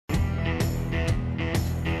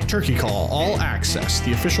Turkey Call All Access,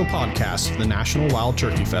 the official podcast of the National Wild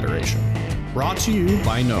Turkey Federation. Brought to you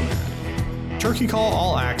by Nomad. Turkey Call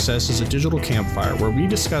All Access is a digital campfire where we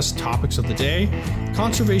discuss topics of the day,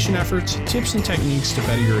 conservation efforts, tips and techniques to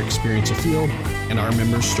better your experience afield, and our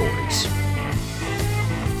members' stories.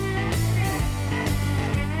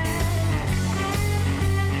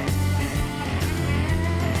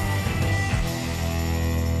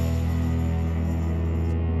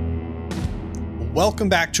 Welcome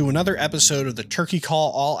back to another episode of the Turkey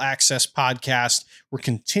Call All Access podcast. We're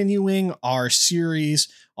continuing our series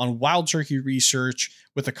on wild turkey research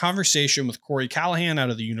with a conversation with Corey Callahan out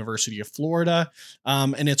of the University of Florida.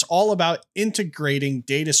 And it's all about integrating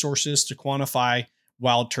data sources to quantify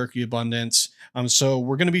wild turkey abundance. So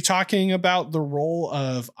we're going to be talking about the role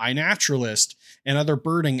of iNaturalist and other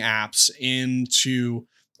birding apps into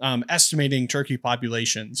estimating turkey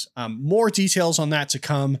populations. More details on that to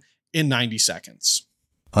come in 90 seconds.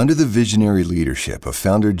 Under the visionary leadership of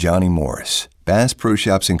founder Johnny Morris, Bass Pro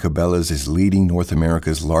Shops and Cabela's is leading North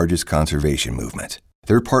America's largest conservation movement.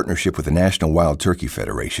 Their partnership with the National Wild Turkey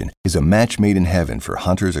Federation is a match made in heaven for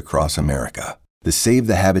hunters across America. The Save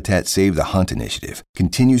the Habitat, Save the Hunt initiative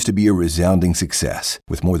continues to be a resounding success,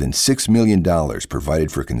 with more than $6 million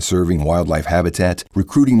provided for conserving wildlife habitat,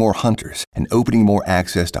 recruiting more hunters, and opening more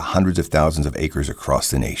access to hundreds of thousands of acres across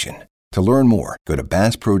the nation. To learn more, go to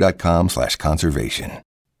basspro.com/conservation.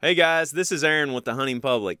 Hey guys, this is Aaron with the Hunting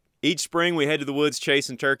Public. Each spring we head to the woods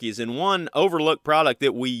chasing turkeys, and one overlooked product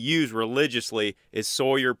that we use religiously is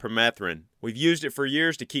Sawyer permethrin. We've used it for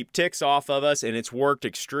years to keep ticks off of us, and it's worked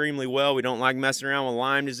extremely well. We don't like messing around with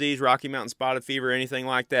Lyme disease, Rocky Mountain spotted fever, anything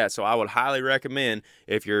like that. So I would highly recommend,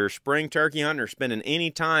 if you're spring turkey hunting or spending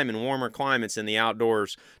any time in warmer climates in the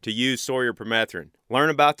outdoors, to use Sawyer permethrin.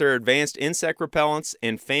 Learn about their advanced insect repellents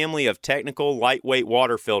and family of technical lightweight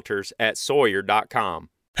water filters at Sawyer.com.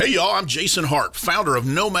 Hey y'all, I'm Jason Hart, founder of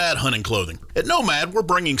Nomad Hunting Clothing. At Nomad, we're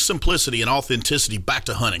bringing simplicity and authenticity back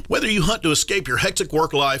to hunting. Whether you hunt to escape your hectic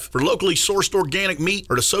work life, for locally sourced organic meat,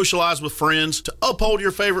 or to socialize with friends, to uphold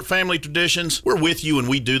your favorite family traditions, we're with you and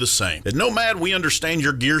we do the same. At Nomad, we understand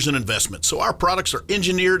your gears and investments, so our products are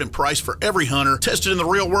engineered and priced for every hunter, tested in the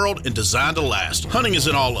real world, and designed to last. Hunting is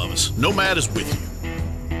in all of us. Nomad is with you.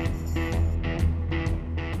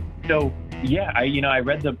 So, yeah, I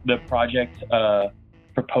read the project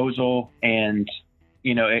proposal, and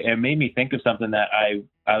it made me think of something that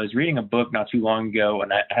I was reading a book not too long ago,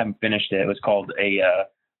 and I haven't finished it. It was called A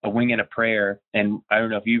Wing and a Prayer, and I don't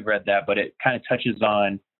know if you've read that, but it kind of touches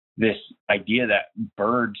on this idea that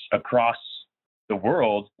birds across the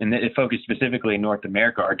world, and it focused specifically in North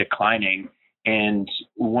America, are declining. And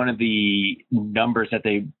one of the numbers that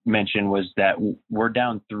they mentioned was that we're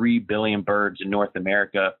down 3 billion birds in North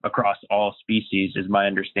America across all species, is my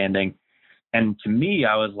understanding. And to me,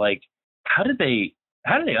 I was like, how did they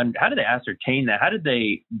ascertain that? How did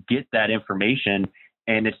they get that information?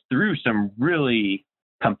 And it's through some really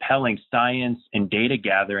compelling science and data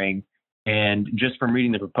gathering. And just from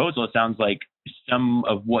reading the proposal, it sounds like some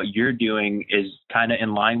of what you're doing is kind of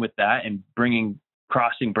in line with that, and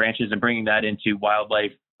crossing branches and bringing that into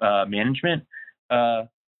wildlife management. Does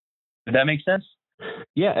that make sense?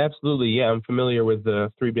 Yeah, absolutely. Yeah, I'm familiar with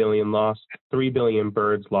the 3 billion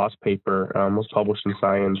birds lost paper, was published in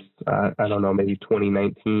Science, I don't know, maybe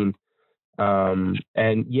 2019.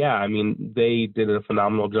 And yeah, I mean, they did a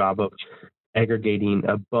phenomenal job of aggregating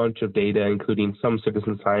a bunch of data, including some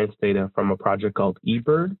citizen science data from a project called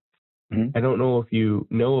eBird. Mm-hmm. I don't know if you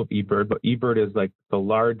know of eBird, but eBird is like the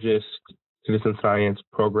largest citizen science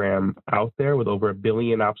program out there with over 1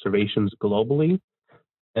 billion observations globally.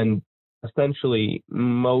 And essentially,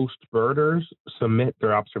 most birders submit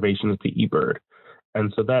their observations to eBird.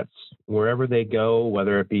 And so that's wherever they go,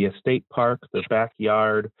 whether it be a state park, their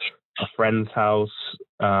backyard, a friend's house,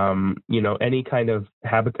 any kind of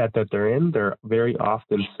habitat that they're in, they're very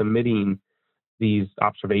often submitting these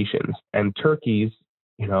observations. And turkeys,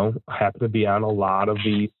 happen to be on a lot of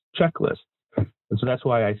these checklists. And so that's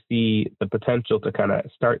why I see the potential to kind of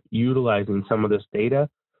start utilizing some of this data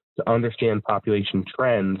to understand population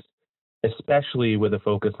trends, especially with a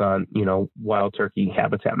focus on, wild turkey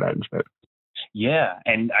habitat management. Yeah,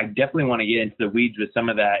 and I definitely want to get into the weeds with some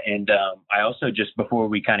of that. And I also, just before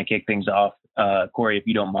we kind of kick things off, Corey, if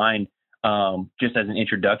you don't mind, just as an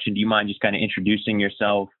introduction, do you mind just kind of introducing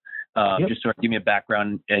yourself? Yep. Just sort of give me a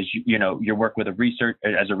background as your work with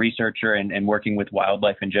as a researcher and working with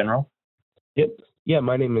wildlife in general. Yep. Yeah,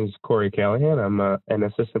 my name is Corey Callahan. I'm an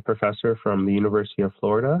assistant professor from the University of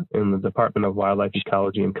Florida in the Department of Wildlife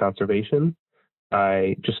Ecology and Conservation.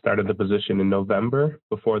 I just started the position in November.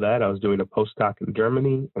 Before that, I was doing a postdoc in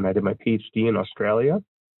Germany, and I did my PhD in Australia.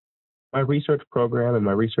 My research program and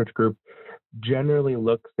my research group generally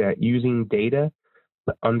looks at using data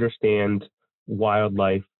to understand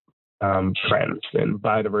wildlife trends and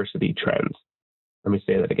biodiversity trends. Let me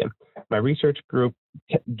say that again. My research group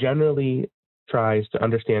generally tries to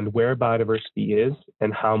understand where biodiversity is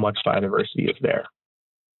and how much biodiversity is there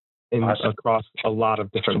across a lot of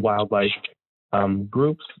different wildlife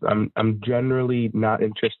groups. I'm generally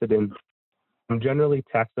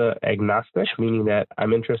taxa agnostic, meaning that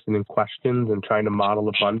I'm interested in questions and trying to model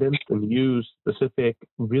abundance and use specific,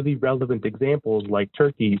 really relevant examples like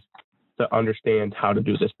turkeys to understand how to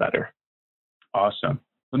do this better. Awesome.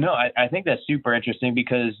 Well, no, I think that's super interesting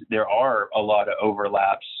because there are a lot of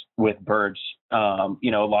overlaps with birds. A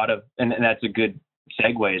lot of, and that's a good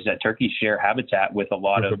segue, is that turkeys share habitat with a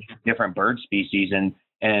lot of different bird species.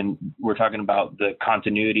 And we're talking about the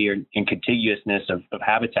continuity and contiguousness of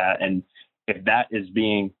habitat. And if that is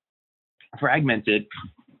being fragmented,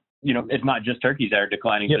 it's not just turkeys that are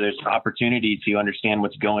declining. Yep. So there's an opportunity to understand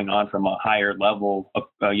what's going on from a higher level,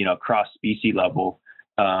 cross species level.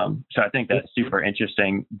 So I think that's super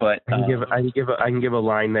interesting. But I can give a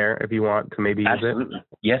line there if you want to maybe absolutely. Use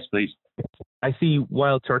it. Yes, please. I see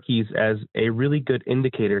wild turkeys as a really good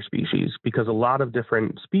indicator species because a lot of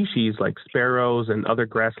different species like sparrows and other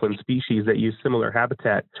grassland species that use similar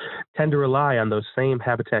habitat tend to rely on those same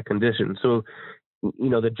habitat conditions. So,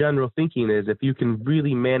 the general thinking is if you can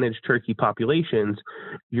really manage turkey populations,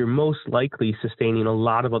 you're most likely sustaining a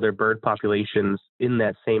lot of other bird populations in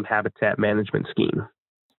that same habitat management scheme.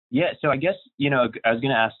 Yeah, so I guess, I was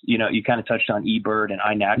going to ask, you kind of touched on eBird and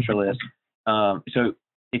iNaturalist. So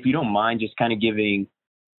if you don't mind just kind of giving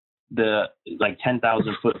the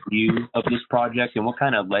 10,000 foot view of this project and what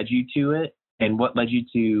kind of led you to it and what led you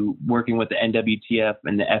to working with the NWTF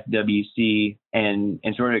and the FWC and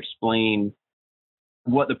sort of explain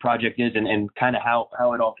what the project is and kind of how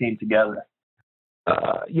it all came together.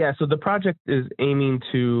 So the project is aiming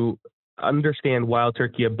to understand wild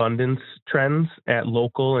turkey abundance trends at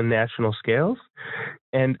local and national scales.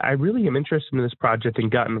 And I really am interested in this project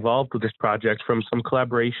and got involved with this project from some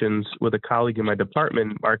collaborations with a colleague in my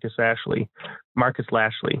department, Marcus Lashley,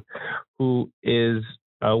 who is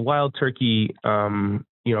a wild turkey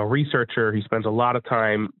researcher. He spends a lot of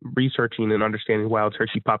time researching and understanding wild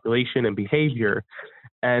turkey population and behavior.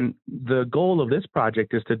 And the goal of this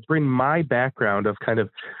project is to bring my background of kind of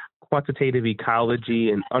quantitative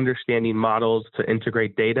ecology and understanding models to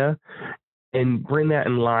integrate data and bring that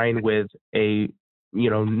in line with a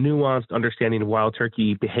nuanced understanding of wild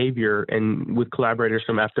turkey behavior, and with collaborators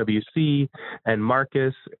from FWC and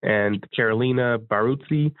Marcus and Carolina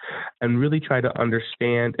Baruzzi, and really try to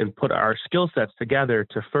understand and put our skill sets together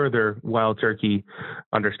to further wild turkey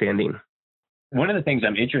understanding. One of the things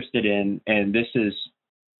I'm interested in, and this is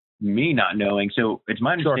me not knowing, so it's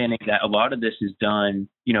my understanding that a lot of this is done,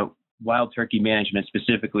 wild turkey management,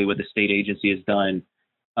 specifically what the state agency has done,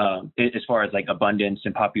 as far as like abundance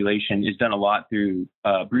and population, is done a lot through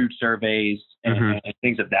brood surveys and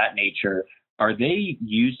things of that nature. Are they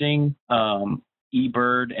using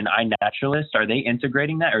eBird and iNaturalist? Are they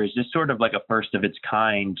integrating that, or is this sort of like a first of its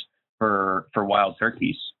kind for wild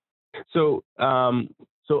turkeys? So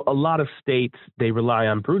a lot of states, they rely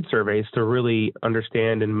on brood surveys to really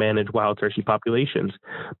understand and manage wild turkey populations.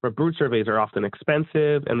 But brood surveys are often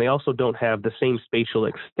expensive, and they also don't have the same spatial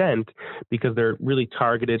extent because they're really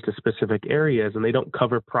targeted to specific areas, and they don't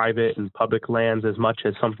cover private and public lands as much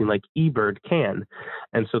as something like eBird can.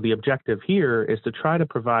 And so the objective here is to try to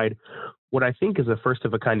provide what I think is a first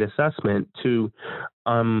of a kind assessment to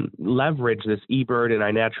leverage this eBird and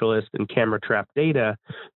iNaturalist and camera trap data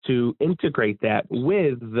to integrate that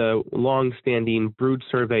with the long-standing brood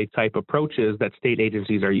survey type approaches that state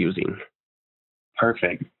agencies are using.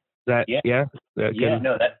 Perfect. That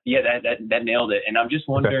nailed it. And I'm just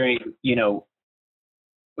wondering,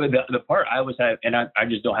 the part I was having, and I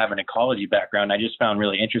just don't have an ecology background, I just found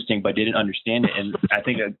really interesting, but didn't understand it. And I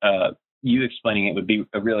think you explaining it would be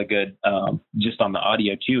a really good, just on the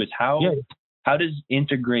audio too, is how does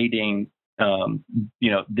integrating,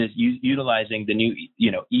 this utilizing the new,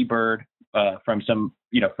 eBird from some,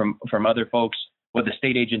 from other folks, what the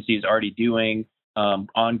state agency is already doing,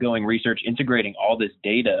 ongoing research, integrating all this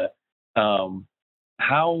data,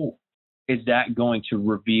 how is that going to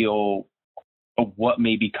reveal what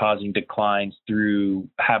may be causing declines through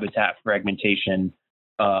habitat fragmentation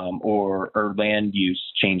or land use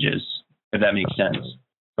changes, if that makes sense?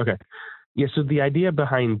 Okay. Yeah, so the idea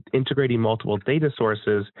behind integrating multiple data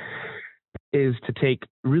sources is to take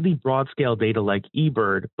really broad scale data like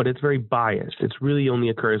eBird, but it's very biased. It really only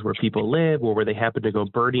occurs where people live or where they happen to go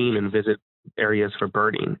birding and visit areas for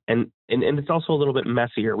birding. And it's also a little bit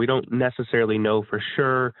messier. We don't necessarily know for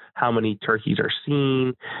sure how many turkeys are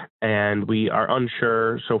seen, and we are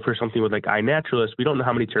unsure. So for something with like iNaturalist, we don't know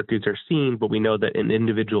how many turkeys are seen, but we know that an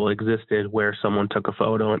individual existed where someone took a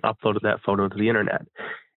photo and uploaded that photo to the internet.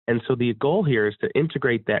 And so the goal here is to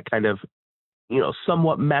integrate that kind of,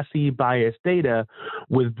 somewhat messy, biased data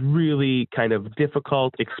with really kind of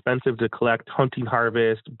difficult, expensive to collect hunting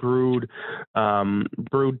harvest, brood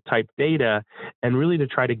type data, and really to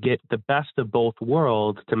try to get the best of both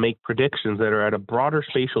worlds to make predictions that are at a broader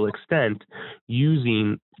spatial extent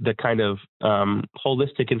using the kind of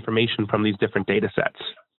holistic information from these different data sets.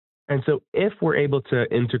 And so if we're able to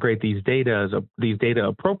integrate these data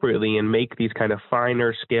appropriately and make these kind of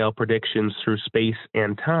finer scale predictions through space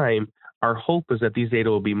and time, our hope is that these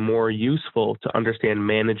data will be more useful to understand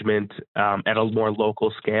management at a more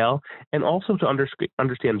local scale, and also to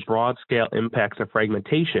understand broad scale impacts of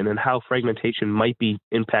fragmentation and how fragmentation might be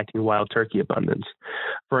impacting wild turkey abundance.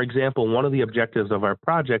 For example, one of the objectives of our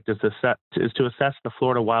project is to assess the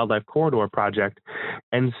Florida Wildlife Corridor project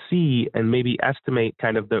and see and maybe estimate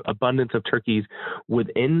kind of the abundance of turkeys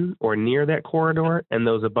within or near that corridor and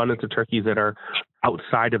those abundance of turkeys that are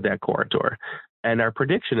outside of that corridor. And our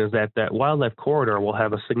prediction is that that wildlife corridor will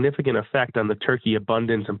have a significant effect on the turkey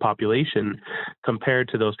abundance and population compared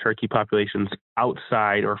to those turkey populations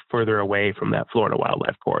outside or further away from that Florida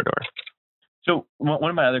wildlife corridor. So one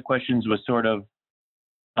of my other questions was sort of,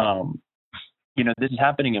 this is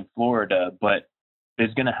happening in Florida, but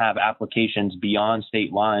it's going to have applications beyond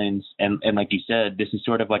state lines. And like you said, this is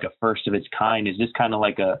sort of like a first of its kind. Is this kind of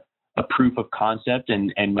like a proof of concept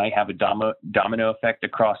and might have a domino effect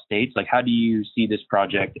across states? Like, how do you see this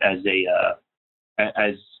project as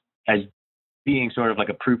being sort of like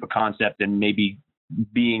a proof of concept and maybe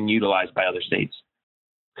being utilized by other states?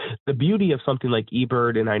 The beauty of something like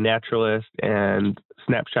eBird and iNaturalist and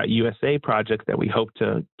Snapshot USA projects that we hope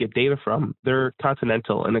to get data from, they're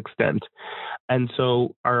continental in extent. And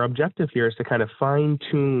so our objective here is to kind of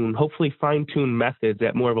hopefully fine-tune methods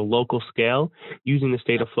at more of a local scale, using the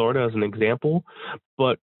state of Florida as an example,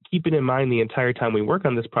 but keeping in mind the entire time we work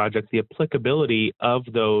on this project, the applicability of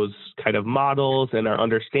those kind of models and our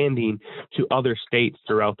understanding to other states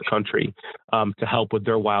throughout the country to help with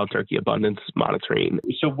their wild turkey abundance monitoring.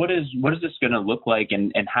 So what is this going to look like,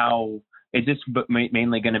 and how is this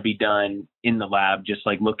mainly going to be done in the lab, just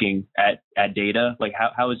like looking at data? Like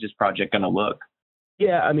how is this project going to look?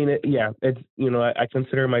 Yeah, I mean, it's, I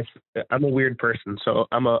consider I'm a weird person. So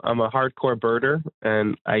I'm a hardcore birder,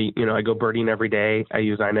 and I go birding every day. I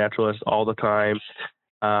use iNaturalist all the time.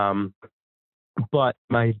 But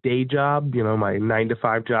my day job, my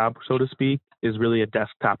 9-to-5 job, so to speak, is really a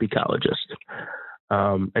desktop ecologist.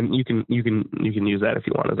 And you can use that if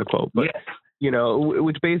you want as a quote, but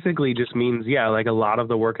which basically just means, like a lot of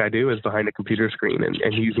the work I do is behind a computer screen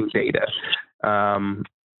and using data.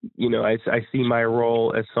 I see my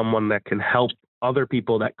role as someone that can help other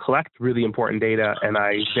people that collect really important data, and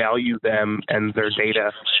I value them and their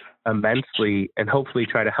data immensely, and hopefully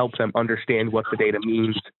try to help them understand what the data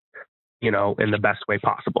means, in the best way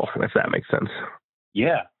possible, if that makes sense.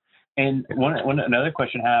 Yeah. And another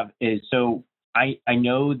question I have is, so I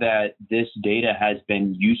know that this data has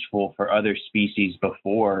been useful for other species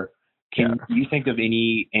before. Can you think of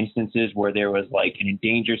any instances where there was like an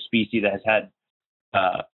endangered species that has had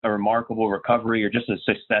a remarkable recovery, or just a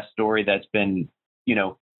success story that's been,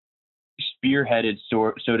 spearheaded,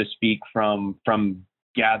 so to speak, from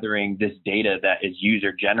gathering this data that is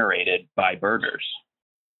user generated by birders?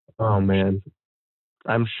 Oh man,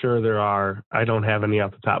 I'm sure there are. I don't have any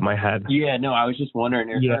off the top of my head. Yeah, no, I was just wondering.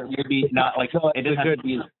 Maybe not like it doesn't have to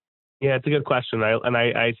be. Yeah, it's a good question.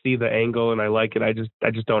 I see the angle and I like it. I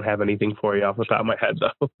just don't have anything for you off the top of my head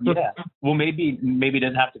though. Yeah. Well, maybe it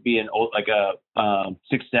doesn't have to be a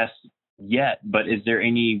success yet, but is there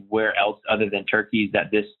anywhere else other than turkeys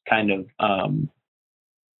that this kind of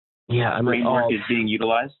framework is being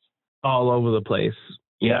utilized? All over the place.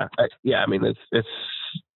 Yeah. I mean, it's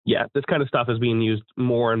this kind of stuff is being used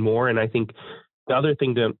more and more, and I think the other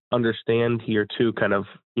thing to understand here too, kind of,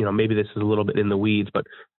 maybe this is a little bit in the weeds, but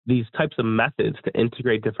these types of methods to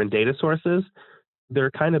integrate different data sources, they're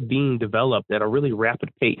kind of being developed at a really rapid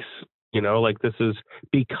pace. This is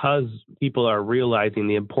because people are realizing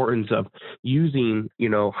the importance of using,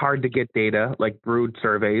 hard to get data like brood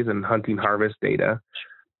surveys and hunting harvest data,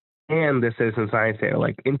 and the citizen science data,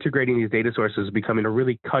 like integrating these data sources is becoming a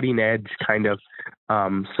really cutting edge kind of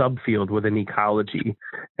subfield within ecology.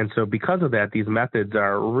 And so because of that, these methods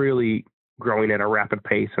are really growing at a rapid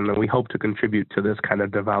pace, and then we hope to contribute to this kind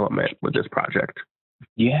of development with this project.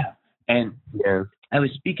 Yeah. And I was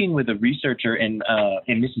speaking with a researcher in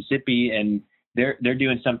Mississippi, and they're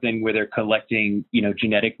doing something where they're collecting,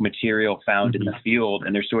 genetic material found in the field,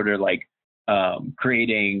 and they're sort of like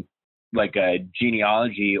creating like a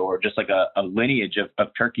genealogy or just like a lineage of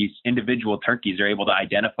turkeys. Individual turkeys are able to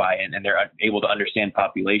identify and they're able to understand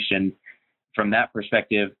population from that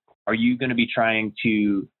perspective. Are you going to be trying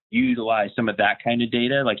to utilize some of that kind of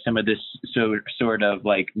data, like some of this sort of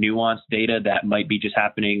like nuanced data that might be just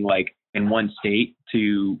happening like in one state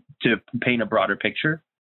to paint a broader picture?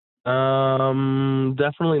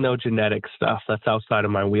 Definitely no genetic stuff. That's outside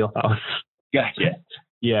of my wheelhouse. Gotcha.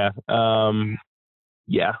 Yeah.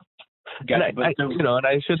 Yeah. Gotcha. And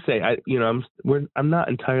I should say, I'm not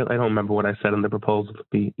entirely. I don't remember what I said in the proposal.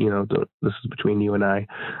 This is between you and I.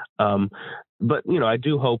 But I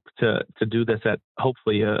do hope to do this at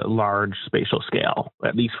hopefully a large spatial scale,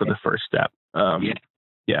 at least for the first step.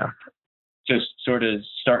 Yeah. Just sort of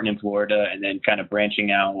starting in Florida and then kind of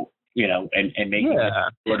branching out, and making it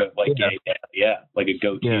sort of like like a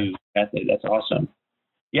go-to method. That's awesome.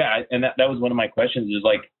 Yeah, and that was one of my questions. Is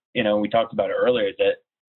like, we talked about it earlier, is that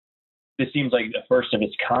this seems like the first of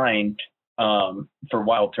its kind for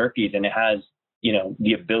wild turkeys, and it has,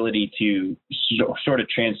 the ability to sort of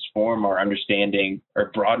transform our understanding or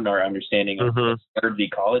broaden our understanding of bird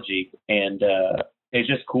ecology. And it's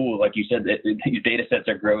just cool, like you said, that these data sets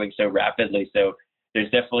are growing so rapidly. So there's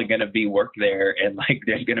definitely going to be work there, and like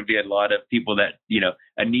there's going to be a lot of people that,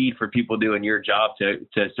 a need for people doing your job to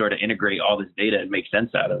sort of integrate all this data and make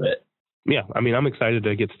sense out of it. Yeah, I mean, I'm excited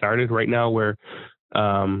to get started. Right now we're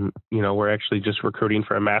actually just recruiting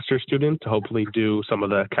for a master's student to hopefully do some of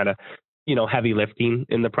the kind of, heavy lifting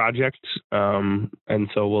in the project. And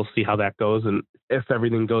so we'll see how that goes. And if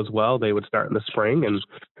everything goes well, they would start in the spring, and,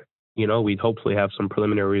 we'd hopefully have some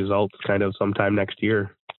preliminary results kind of sometime next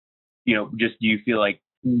year. Just do you feel like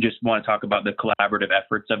just want to talk about the collaborative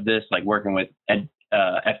efforts of this, like working with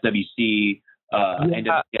FWC,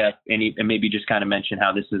 NWF, and maybe just kind of mention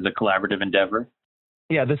how this is a collaborative endeavor?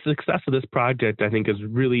 Yeah, the success of this project, I think, is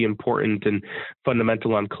really important and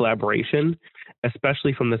fundamental on collaboration,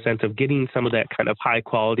 especially from the sense of getting some of that kind of high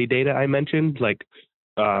quality data I mentioned, like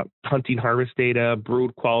hunting harvest data,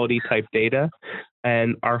 brood quality type data.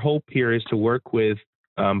 And our hope here is to work with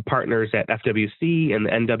partners at FWC and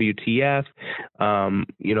the NWTF.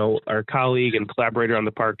 Our colleague and collaborator on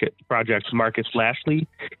the project, Marcus Lashley,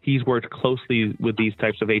 he's worked closely with these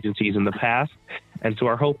types of agencies in the past. And so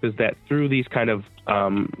our hope is that through these kind of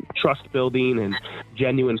trust building and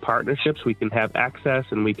genuine partnerships, we can have access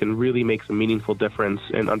and we can really make some meaningful difference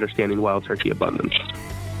in understanding wild turkey abundance.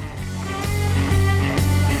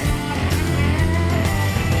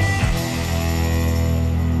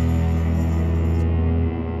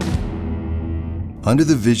 Under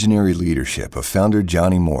the visionary leadership of founder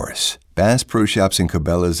Johnny Morris, Bass Pro Shops and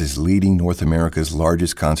Cabela's is leading North America's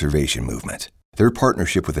largest conservation movement. Their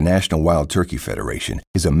partnership with the National Wild Turkey Federation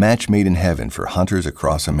is a match made in heaven for hunters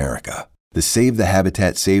across America. The Save the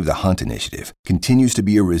Habitat, Save the Hunt initiative continues to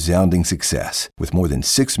be a resounding success, with more than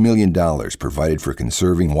 $6 million provided for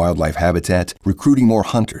conserving wildlife habitat, recruiting more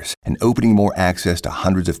hunters, and opening more access to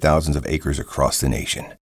hundreds of thousands of acres across the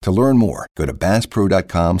nation. To learn more, go to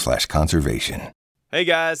basspro.com/conservation. Hey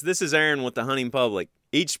guys, this is Aaron with the Hunting Public.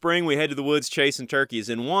 Each spring we head to the woods chasing turkeys,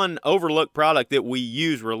 and one overlooked product that we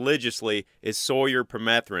use religiously is Sawyer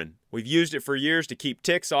permethrin. We've used it for years to keep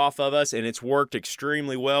ticks off of us, and it's worked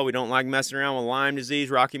extremely well. We don't like messing around with Lyme disease,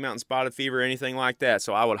 Rocky Mountain spotted fever, anything like that.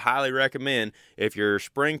 So I would highly recommend, if you're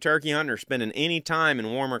spring turkey hunting or spending any time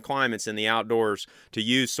in warmer climates in the outdoors, to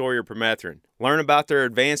use Sawyer permethrin. Learn about their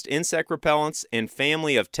advanced insect repellents and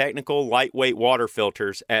family of technical lightweight water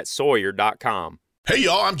filters at Sawyer.com. Hey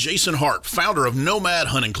y'all, I'm Jason Hart, founder of Nomad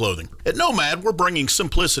Hunting Clothing. At Nomad, we're bringing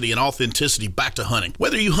simplicity and authenticity back to hunting.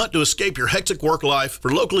 Whether you hunt to escape your hectic work life,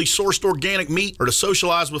 for locally sourced organic meat, or to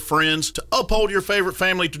socialize with friends, to uphold your favorite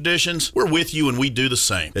family traditions, we're with you and we do the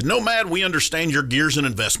same. At Nomad, we understand your gears and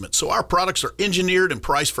investments, so our products are engineered and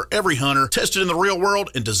priced for every hunter, tested in the real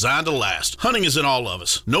world, and designed to last. Hunting is in all of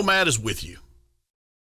us. Nomad is with you.